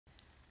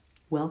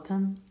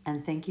Welcome,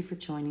 and thank you for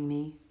joining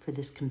me for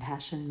this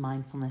compassion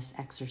mindfulness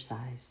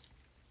exercise.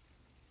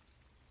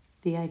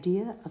 The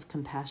idea of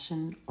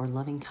compassion or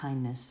loving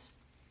kindness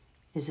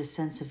is a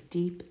sense of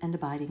deep and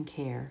abiding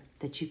care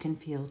that you can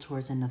feel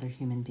towards another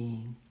human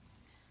being,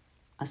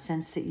 a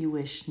sense that you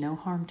wish no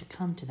harm to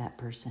come to that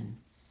person,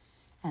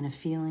 and a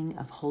feeling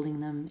of holding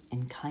them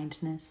in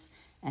kindness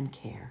and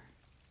care.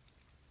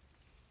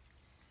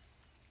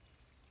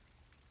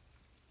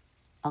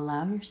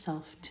 Allow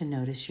yourself to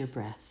notice your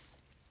breath.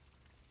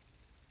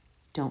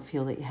 Don't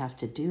feel that you have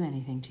to do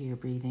anything to your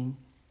breathing.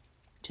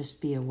 Just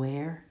be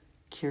aware,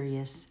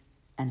 curious,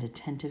 and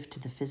attentive to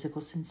the physical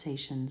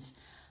sensations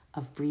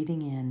of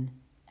breathing in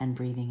and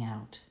breathing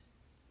out.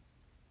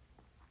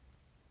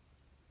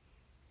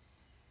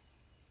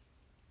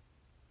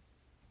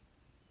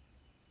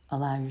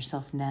 Allow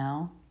yourself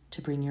now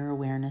to bring your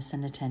awareness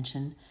and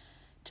attention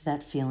to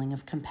that feeling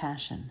of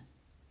compassion,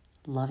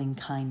 loving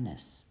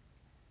kindness,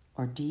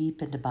 or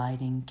deep and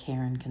abiding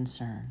care and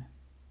concern.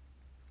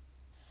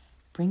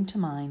 Bring to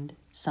mind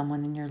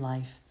someone in your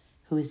life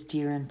who is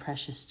dear and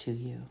precious to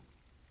you.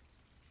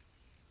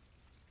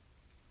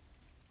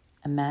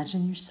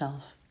 Imagine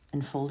yourself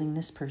enfolding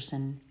this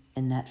person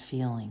in that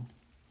feeling.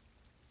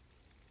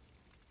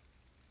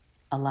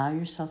 Allow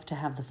yourself to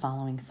have the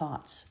following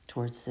thoughts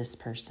towards this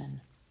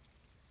person.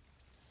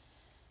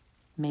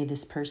 May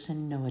this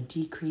person know a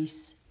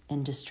decrease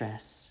in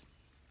distress.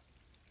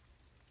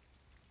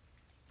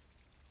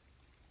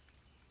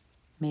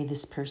 May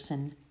this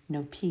person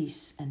know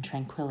peace and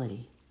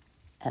tranquility,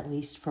 at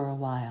least for a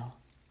while.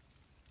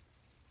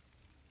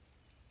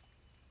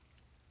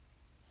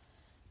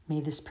 May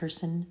this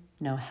person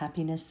know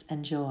happiness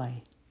and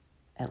joy,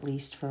 at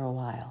least for a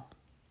while.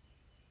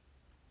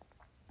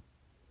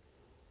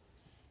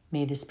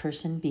 May this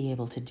person be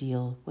able to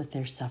deal with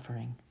their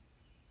suffering.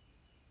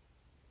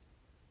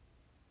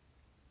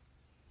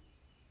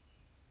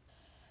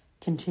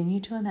 Continue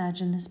to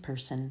imagine this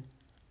person,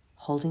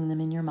 holding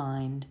them in your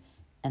mind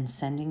and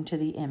sending to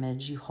the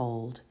image you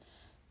hold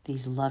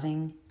these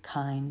loving,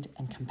 kind,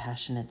 and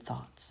compassionate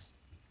thoughts.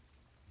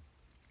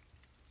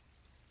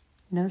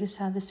 Notice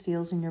how this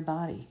feels in your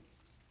body.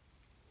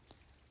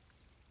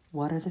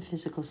 What are the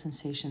physical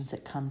sensations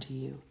that come to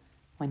you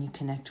when you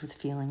connect with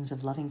feelings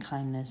of loving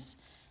kindness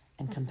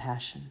and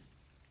compassion?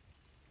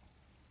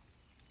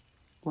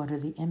 What are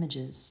the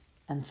images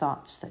and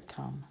thoughts that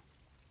come?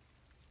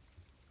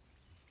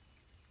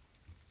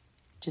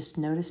 Just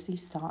notice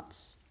these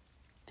thoughts,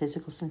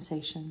 physical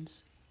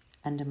sensations,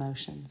 and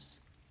emotions.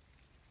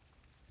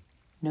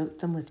 Note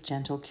them with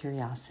gentle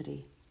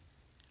curiosity,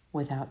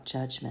 without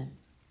judgment.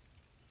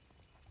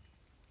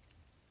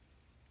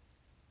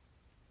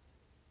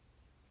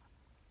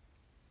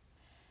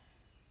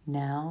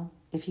 Now,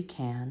 if you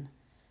can,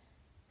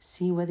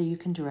 see whether you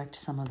can direct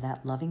some of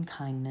that loving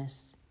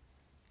kindness,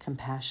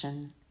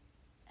 compassion,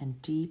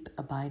 and deep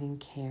abiding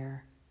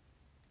care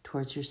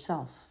towards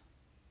yourself.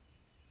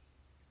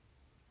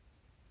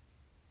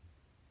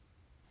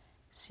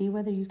 See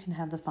whether you can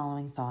have the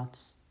following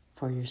thoughts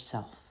for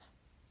yourself.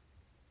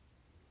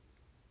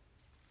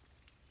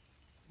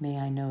 May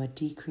I know a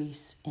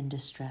decrease in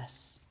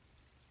distress.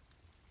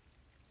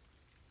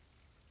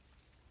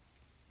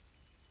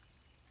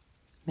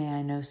 May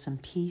I know some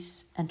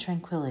peace and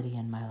tranquility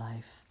in my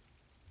life,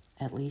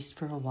 at least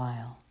for a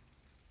while.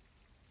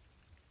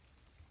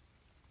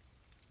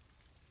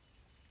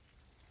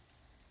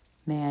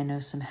 May I know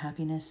some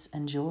happiness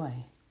and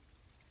joy,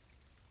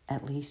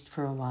 at least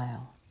for a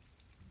while.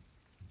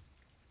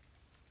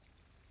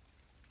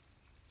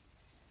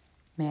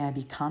 May I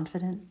be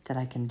confident that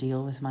I can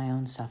deal with my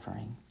own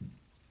suffering.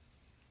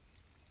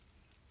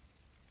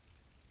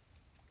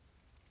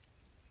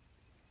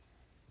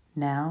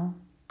 Now,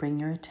 bring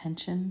your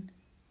attention,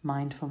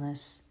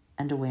 mindfulness,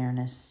 and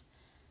awareness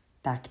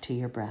back to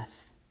your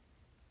breath.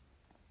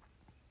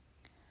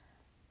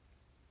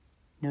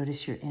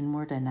 Notice your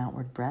inward and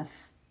outward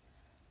breath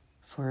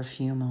for a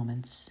few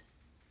moments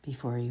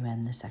before you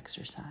end this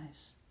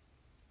exercise.